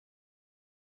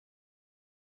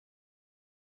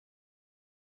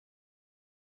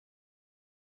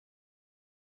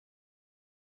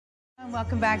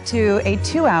Welcome back to a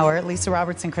 2-hour Lisa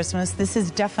Robertson Christmas. This is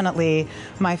definitely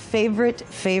my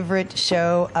favorite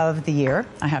show of the year,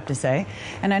 I have to say.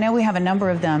 And I know we have a number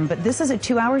of them, but this is a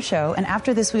 2-hour show, and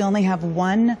after this we only have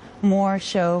one more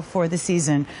show for the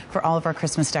season for all of our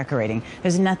Christmas decorating.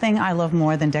 There's nothing I love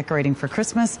more than decorating for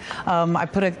Christmas. I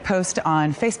put a post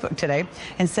on Facebook today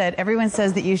and said, everyone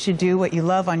says that you should do what you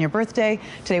love on your birthday.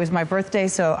 Today was my birthday,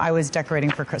 so I was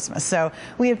decorating for Christmas. So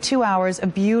we have 2 hours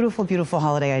of beautiful, beautiful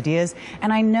holiday ideas.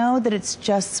 And I know that it's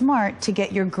just smart to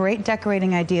get your great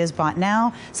decorating ideas bought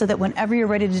now so that whenever you're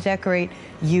ready to decorate,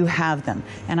 you have them.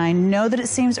 And I know that it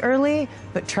seems early,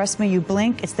 but trust me, you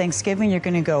blink, it's Thanksgiving, you're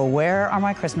going to go, where are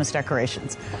my Christmas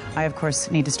decorations? I, of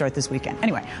course, need to start this weekend.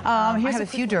 Anyway, I have a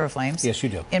few Duraflames. Yes, you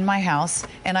do. In my house.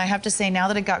 And I have to say, now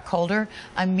that it got colder,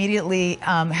 I immediately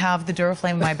have the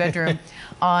Duraflame in my bedroom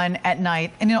on at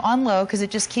night. And, you know, on low, because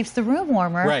it just keeps the room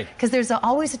warmer. Right. Because there's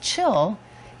always a chill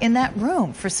in that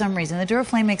room for some reason. The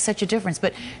Duraflame makes such a difference.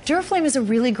 But Duraflame is a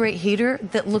really great heater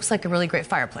that looks like a really great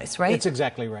fireplace, right? That's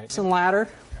exactly right. And ladder.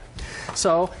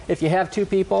 So if you have two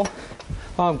people,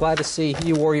 well, I'm glad to see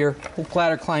you wore your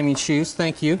ladder climbing shoes.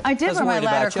 Thank you. I did wear my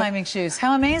ladder climbing shoes.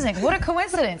 How amazing. What a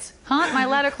coincidence, huh? My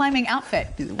ladder climbing outfit.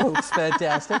 Looks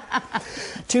fantastic.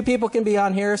 Two people can be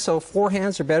on here, so 4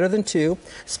 hands are better than 2,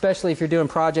 especially if you're doing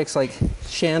projects like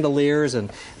chandeliers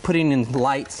and putting in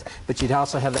lights, but you'd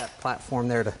also have that platform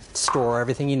there to store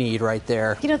everything you need right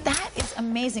there. You know, that is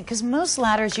amazing, because most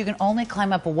ladders you can only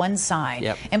climb up one side.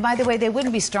 Yep. And by the way, they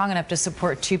wouldn't be strong enough to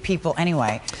support 2 people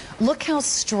anyway. Look how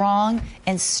strong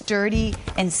and sturdy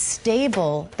and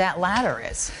stable that ladder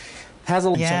is. Has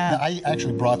a yeah. I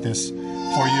actually brought this for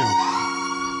you.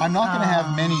 I'm not going to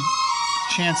have many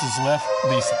chances left,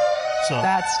 Lisa. So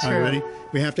that's true. Are you ready?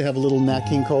 We have to have a little Nat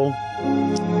King Cole.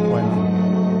 Why not?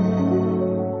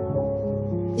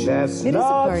 It is a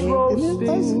party. So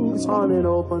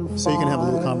you can have a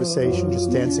little conversation,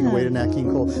 just dancing away to Nat King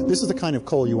Cole. This is the kind of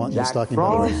coal you want in your stocking,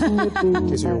 by the way, in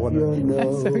case you're wondering.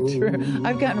 That's so true.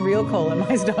 I've gotten real coal in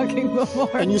my stocking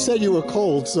before. And you said you were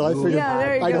cold, so I figured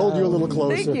I'd hold you a little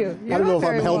closer. Thank you. I don't know if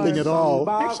I'm helping at all.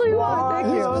 Actually, you are.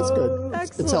 Thank you. That's good.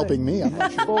 Excellent. It's helping me. I'm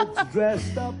not sure.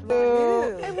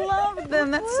 I love them.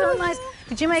 That's so nice.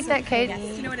 Did you make that, Kate? Yes.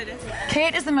 Do you know what it is?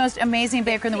 Kate is the most amazing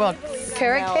baker in the world.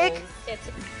 Carrot cake? It's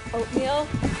oatmeal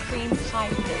cream pie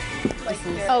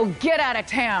cake. Oh, get out of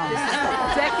town.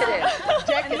 Decadent.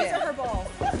 And these are her balls.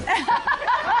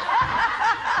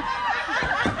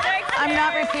 I'm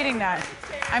not repeating that.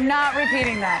 I'm not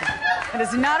repeating that. It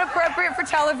is not appropriate for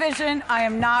television. I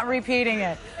am not repeating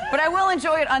it. But I will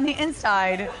enjoy it on the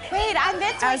inside. Wait, I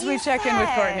meant what as we check in with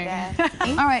Courtney.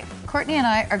 All right, Courtney and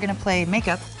I are going to play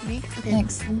makeup.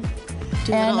 Thanks.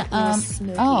 And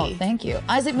oh, thank you.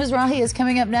 Isaac Mizrahi is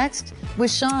coming up next with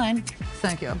Sean.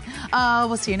 Thank you.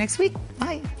 We'll see you next week.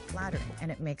 Bye. Flattering, and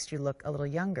it makes you look a little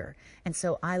younger. And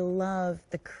so I love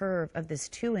the curve of this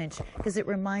 2-inch because it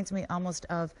reminds me almost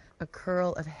of a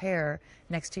curl of hair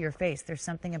next to your face. There's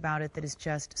something about it that is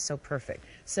just so perfect.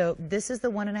 So this is the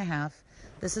 1.5.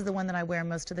 This is the one that I wear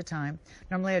most of the time.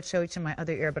 Normally I'd show each in my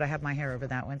other ear, but I have my hair over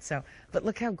that one. So, but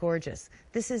look how gorgeous.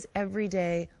 This is every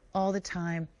day, all the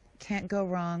time. Can't go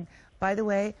wrong. By the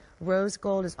way, rose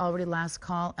gold is already last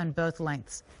call on both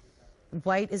lengths.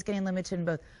 White is getting limited in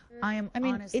both. I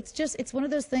mean, it's one of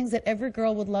those things that every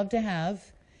girl would love to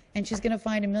have, and she's going to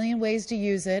find a million ways to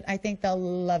use it. I think they'll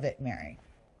love it, Mary.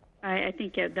 I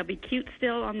think they'll be cute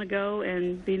still on the go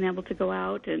and being able to go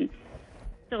out and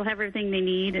still have everything they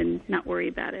need and not worry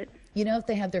about it. You know, if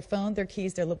they have their phone, their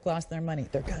keys, their lip gloss, their money,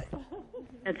 they're good.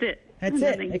 That's it. That's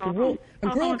it. They can rule, a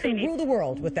girl can rule the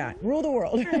world with that. Rule the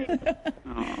world. Right.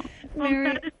 Oh.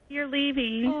 Mary, well, you're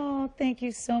leaving. Oh, thank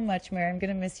you so much, Mary. I'm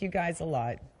going to miss you guys a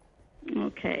lot.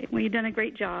 Okay. Well, you've done a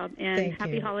great job, and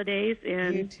happy holidays.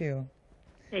 And you too.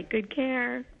 Take good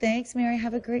care. Thanks, Mary.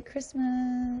 Have a great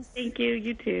Christmas. Thank you.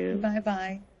 You too.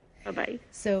 Bye-bye. Bye-bye.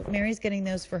 So Mary's getting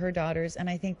those for her daughters, and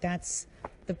I think that's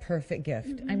the perfect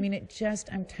gift. I mean,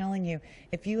 I'm telling you,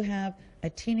 if you have a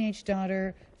teenage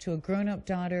daughter to a grown-up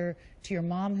daughter to your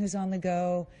mom who's on the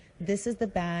go, this is the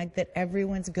bag that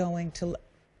everyone's going to...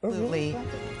 Absolutely,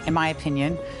 in my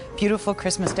opinion, beautiful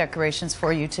Christmas decorations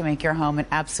for you to make your home an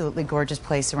absolutely gorgeous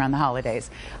place around the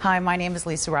holidays. Hi, my name is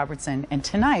Lisa Robertson, and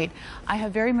tonight I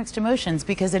have very mixed emotions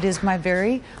because it is my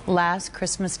very last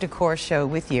Christmas decor show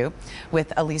with you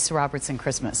with a Lisa Robertson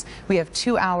Christmas. We have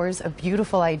 2 hours of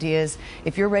beautiful ideas.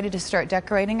 If you're ready to start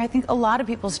decorating, I think a lot of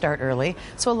people start early,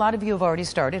 so a lot of you have already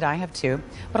started. I have too,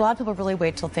 but a lot of people really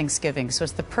wait till Thanksgiving, so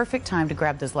it's the perfect time to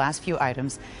grab those last few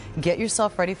items, get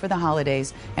yourself ready for the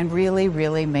holidays, and really,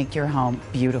 really make your home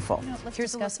beautiful. Let's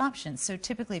Here's discuss options. So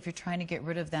typically, if you're trying to get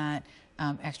rid of that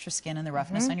extra skin and the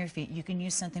roughness on your feet, you can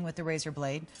use something with the razor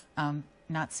blade.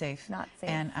 Not safe. Not safe.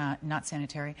 And not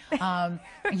sanitary.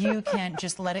 You can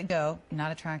just let it go. Not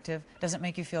attractive. Doesn't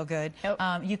make you feel good. Nope.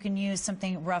 You can use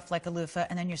something rough like a loofah,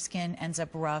 and then your skin ends up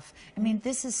rough. I mean,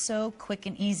 this is so quick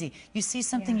and easy. You see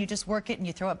something, you just work it, and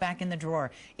you throw it back in the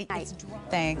drawer.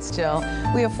 Thanks, Jill.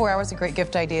 We have 4 hours of great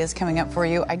gift ideas coming up for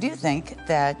you. I do think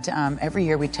that every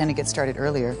year we tend to get started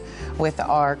earlier with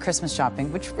our Christmas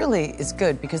shopping, which really is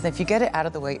good because if you get it out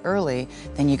of the way early,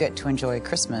 then you get to enjoy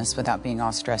Christmas without being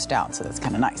all stressed out. So that's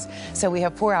kind of nice. So we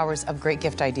have 4 hours of great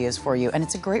gift ideas for you, and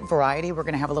it's a great variety. We're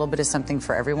going to have a little bit of something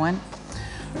for everyone.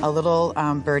 A little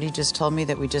birdie just told me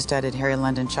that we just added Harry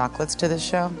London chocolates to this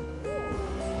show,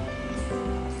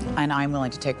 and I'm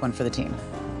willing to take one for the team.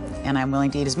 And I'm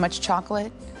willing to eat as much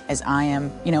chocolate as I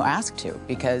am, asked to,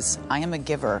 because I am a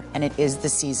giver, and it is the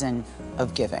season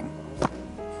of giving.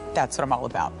 That's what I'm all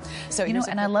about. So,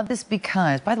 and I love this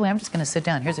because, by the way, I'm just going to sit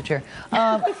down. Here's a chair.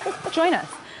 Join us.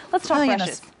 Let's talk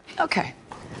brushes. Okay.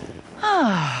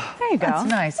 There you go. That's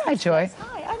nice. Hi, Joy.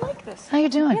 Hi, I like this. How you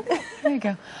doing? There you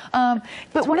go.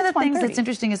 But one of the things that's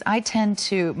interesting is I tend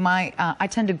to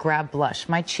grab blush.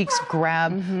 My cheeks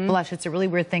grab blush. It's a really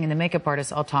weird thing, and the makeup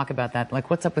artists all talk about that. Like,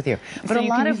 what's up with you? But a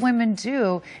lot of women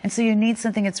do, and so you need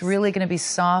something that's really going to be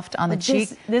soft on the cheek.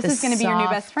 This is going to be your new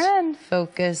best friend.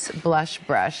 Focus blush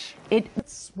brush.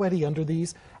 It's sweaty under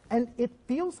these, and it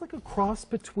feels like a cross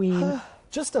between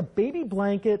just a baby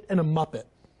blanket and a Muppet.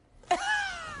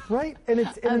 Right? And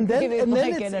then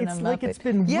it's like it's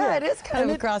been whipped. Yeah, it is kind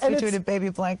of a cross between a baby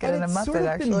blanket and a Muppet, sort of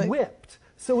actually. Been whipped.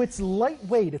 So it's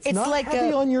lightweight. It's not like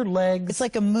heavy on your legs. It's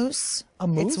like a moose. A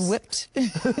moose? It's whipped.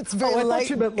 It's very I light. thought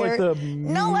you meant like the...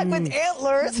 No, like with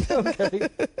antlers. Okay.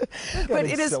 But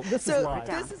it is... This is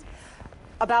live.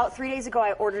 About 3 days ago,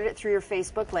 I ordered it through your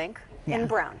Facebook link in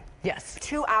brown. Yes.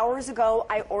 2 hours ago,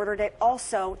 I ordered it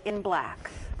also in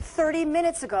black. 30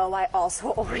 minutes ago, I also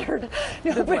ordered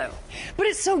the blue. But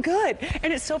it's so good.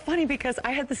 And it's so funny because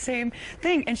I had the same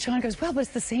thing. And Sean goes, well, but it's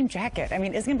the same jacket. I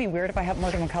mean, it's going to be weird if I have more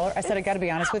than one color. I said, I got to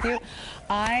be honest with you.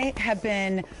 I have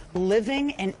been living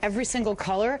in every single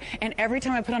color. And every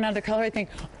time I put on another color, I think,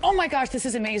 oh my gosh, this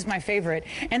is amazing, my favorite.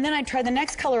 And then I try the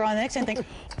next color on the next day and think,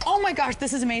 oh my gosh,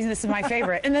 this is amazing, this is my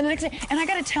favorite. And then the next day, and I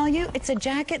got to tell you, it's a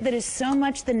jacket that is so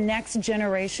much the next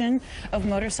generation of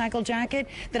motorcycle jacket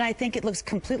that I think it looks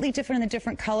completely different in the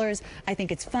different colors. I think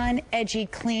it's fun, edgy,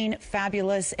 clean,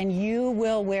 fabulous, and you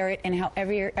will wear it in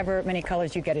however many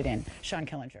colors you get it in. Sean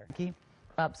Killinger.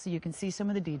 Up so you can see some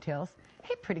of the details.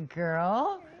 Hey, pretty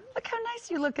girl. Look how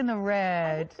nice you look in the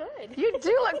red. I look good. You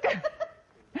do look good.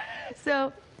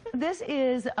 So this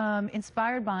is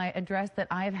inspired by a dress that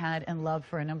I've had and loved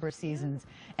for a number of seasons,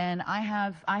 and I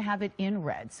have it in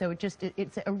red. So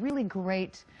it's a really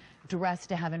great dress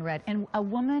to have in red. And a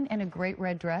woman in a great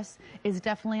red dress is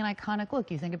definitely an iconic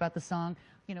look. You think about the song,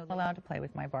 allowed to play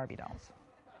with my Barbie dolls.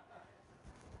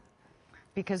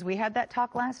 Because we had that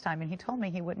talk last time, and he told me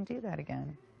he wouldn't do that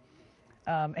again.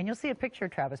 And you'll see a picture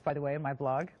of Travis, by the way, in my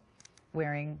blog,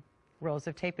 wearing rolls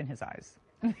of tape in his eyes.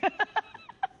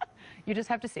 You just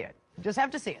have to see it. Just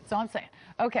have to see it. That's all I'm saying.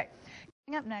 Okay.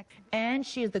 Up next, and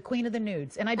she is the queen of the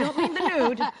nudes, and I don't mean the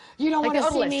nude. You don't want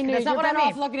to see me nude. That's not You're what I better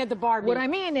mean. off looking at the Barbie. What I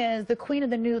mean is the queen of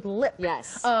the nude lip.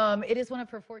 Yes. It is one of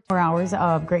her 4 hours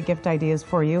of great gift ideas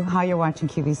for you. Hi, you're watching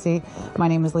QVC. My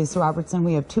name is Lisa Robertson.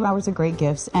 We have 2 hours of great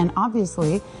gifts, and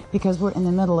obviously, because we're in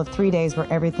the middle of 3 days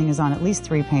where everything is on at least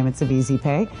 3 payments of Easy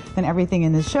Pay, then everything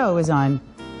in this show is on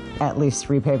at least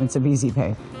 3 payments of Easy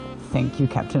Pay. Thank you,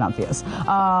 Captain Obvious.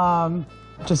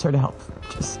 Just here to help.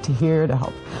 Just here to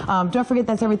help. Don't forget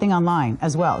that's everything online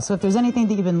as well. So if there's anything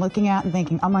that you've been looking at and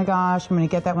thinking, oh my gosh, I'm going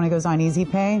to get that when it goes on Easy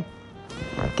Pay,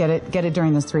 get it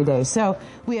during this 3 days. So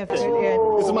we have... This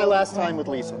is my last time with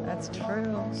Lisa. That's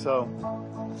true. So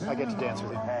I get to dance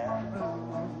with you.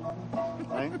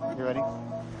 Right? You ready?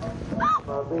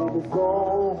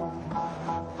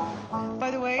 By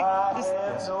the way,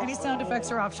 any sound effects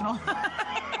are optional.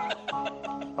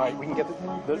 All right, we can get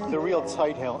the real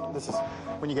tight hill. This is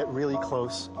when you get really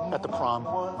close at the prom.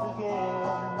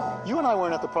 You and I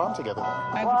weren't at the prom together.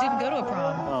 I didn't go to a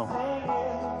prom.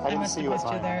 Oh. I didn't see you at the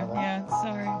prom. there. Yeah,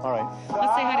 sorry. All right.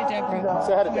 Let's say hi to Deborah.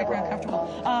 Say hi to Make her Deborah.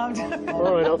 uncomfortable.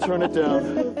 All right, I'll turn it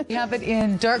down. We have it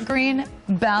in dark green,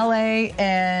 ballet,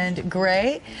 and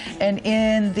gray. And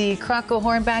in the Croco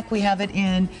hornback, we have it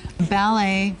in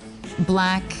ballet,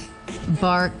 black,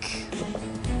 bark.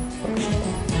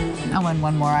 Oh, and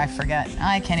one more, I forget.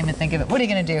 I can't even think of it. What are you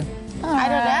going to do? I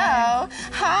don't know.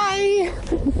 Hi.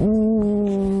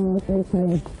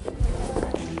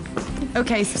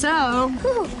 Okay, so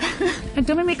and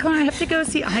don't make me cry. I have to go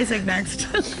see Isaac next.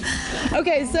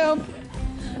 Okay, so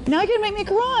now you're gonna make me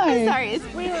cry. Sorry, it's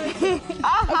really.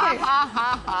 Okay.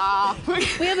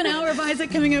 We have an hour of Isaac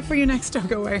coming up for you next. Don't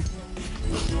go away.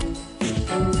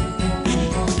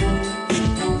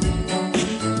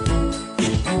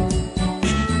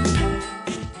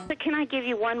 Can I give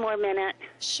you one more minute?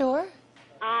 Sure.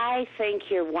 I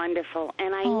think you're wonderful,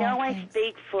 and I know I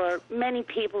speak for many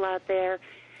people out there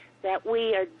that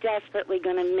we are desperately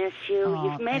going to miss you.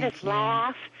 You've made us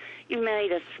laugh. You've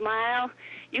made us smile.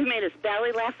 You've made us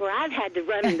belly laugh where I've had to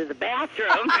run into the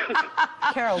bathroom.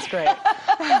 Carol's great.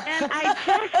 And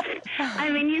I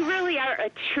mean, you really are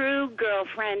a true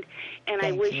girlfriend, and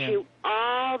I wish you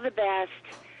all the best.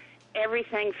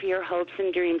 Everything for your hopes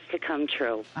and dreams to come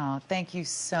true. Oh, thank you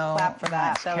so Clap for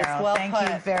that. much, That was Carol. well Thank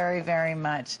you very, very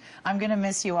much. I'm going to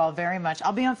miss you all very much.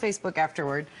 I'll be on Facebook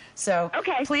afterward, so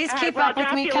please keep up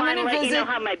with me. Come in and visit. You know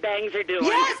how my bangs are doing.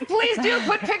 Yes, please do.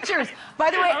 Put pictures. By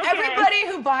the way, everybody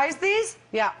who buys these,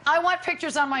 I want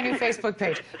pictures on my new Facebook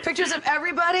page. Pictures of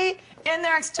everybody in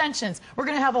their extensions. We're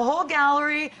going to have a whole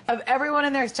gallery of everyone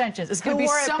in their extensions. It's going to be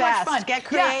so much fun. Get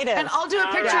creative. Yeah, and I'll do a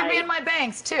picture of me and my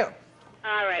bangs, too.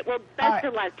 All right. Well, best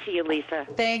of luck to you, Lisa.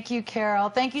 Thank you, Carol.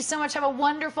 Thank you so much. Have a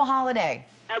wonderful holiday.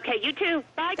 Okay, you too.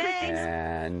 Bye, Christine.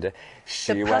 And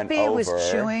she The went puppy over.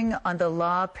 was chewing on the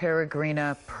La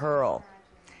Peregrina pearl.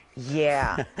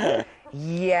 Yeah.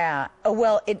 Yeah. Oh,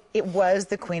 well, it was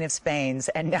the Queen of Spain's,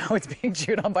 and now it's being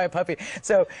chewed on by a puppy.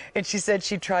 So, and she said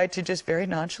she tried to just very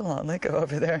nonchalantly go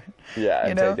over there. Yeah,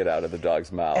 and take it out of the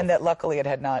dog's mouth. And that luckily it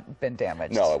had not been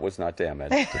damaged. No, it was not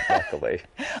damaged, luckily.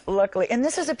 Luckily. And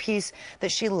this is a piece that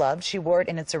she loved. She wore it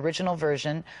in its original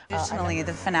version. Additionally,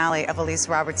 the finale of a Lisa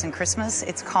Robertson Christmas.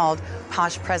 It's called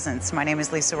Posh Presents. My name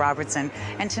is Lisa Robertson,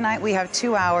 and tonight we have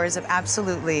 2 hours of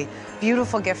absolutely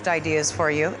beautiful gift ideas for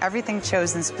you. Everything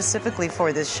chosen specifically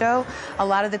for this show. A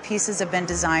lot of the pieces have been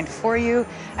designed for you.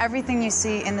 Everything you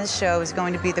see in this show is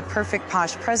going to be the perfect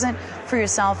posh present for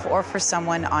yourself or for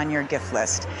someone on your gift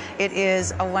list. It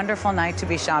is a wonderful night to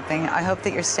be shopping. I hope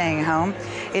that you're staying home.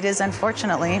 It is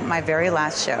unfortunately my very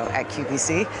last show at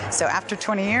QVC. So after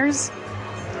 20 years,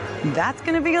 that's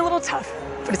going to be a little tough,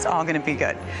 but it's all going to be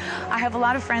good. I have a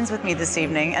lot of friends with me this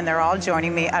evening, and they're all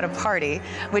joining me at a party,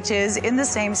 which is in the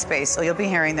same space, so you'll be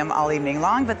hearing them all evening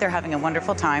long, but they're having a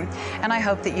wonderful time, and I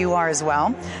hope that you are as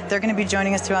well. They're going to be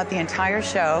joining us throughout the entire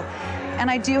show,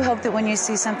 and I do hope that when you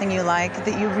see something you like,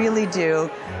 that you really do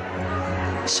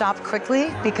shop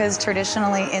quickly, because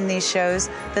traditionally in these shows,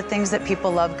 the things that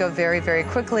people love go very, very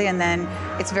quickly, and then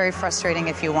it's very frustrating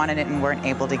if you wanted it and weren't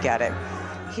able to get it.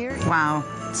 Here, wow.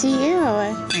 To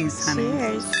you. Thanks, honey.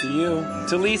 Cheers. To you.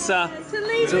 To Lisa. To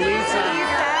Lisa. To Lisa.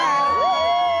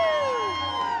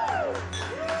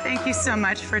 Thank you so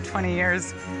much for 20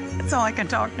 years. That's all I can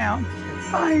talk now.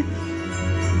 Bye.